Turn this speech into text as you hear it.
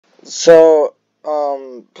So,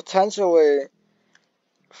 potentially,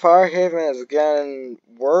 Firehaven is getting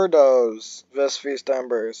Werdos this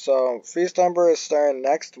Feast-Ember. So, Feast-Ember is starting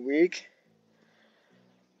next week,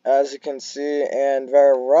 as you can see, and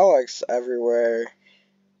there are relics everywhere.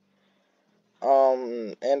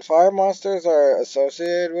 And fire monsters are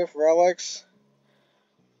associated with relics,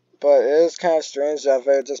 but it is kind of strange that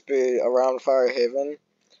they'd just be around Firehaven.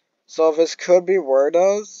 So, this could be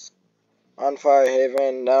Werdos on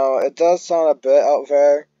Firehaven. Now, it does sound a bit out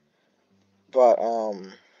there, but,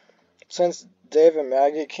 since Dave and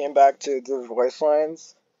Maggie came back to do voice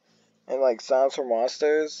lines and like sounds for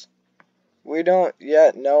monsters, we don't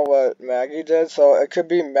yet know what Maggie did, so it could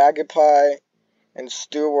be Magpie and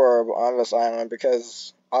Steward on this island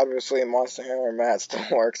because obviously Monster Hammer Matt still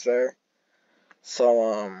works there.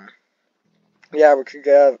 So yeah,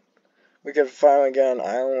 we could finally get an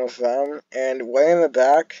island with them. And way in the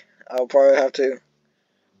back, I'll probably have to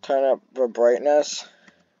turn up the brightness.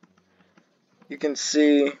 You can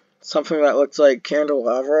see something that looks like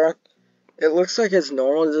Candelavra. It looks like its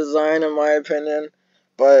normal design in my opinion,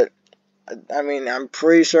 but I mean, I'm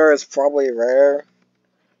pretty sure it's probably rare.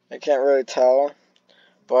 I can't really tell,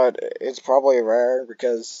 but it's probably rare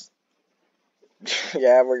because,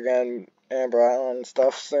 yeah, we're getting Amber Island and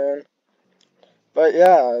stuff soon. But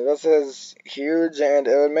yeah, this is huge, and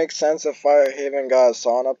it would make sense if Firehaven got a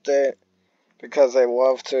song update, because they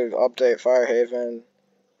love to update Firehaven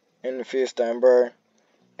in Feast-Ember,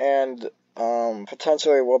 and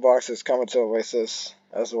potentially Woodbox is coming to Oasis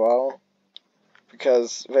as well,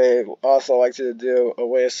 because they also like to do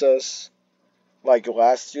Oasis like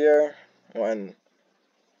last year when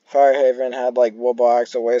Firehaven had like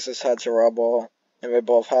Woodbox, Oasis had Cherubble, and they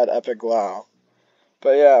both had Epic Glow.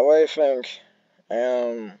 But yeah, what do you think?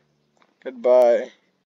 Goodbye.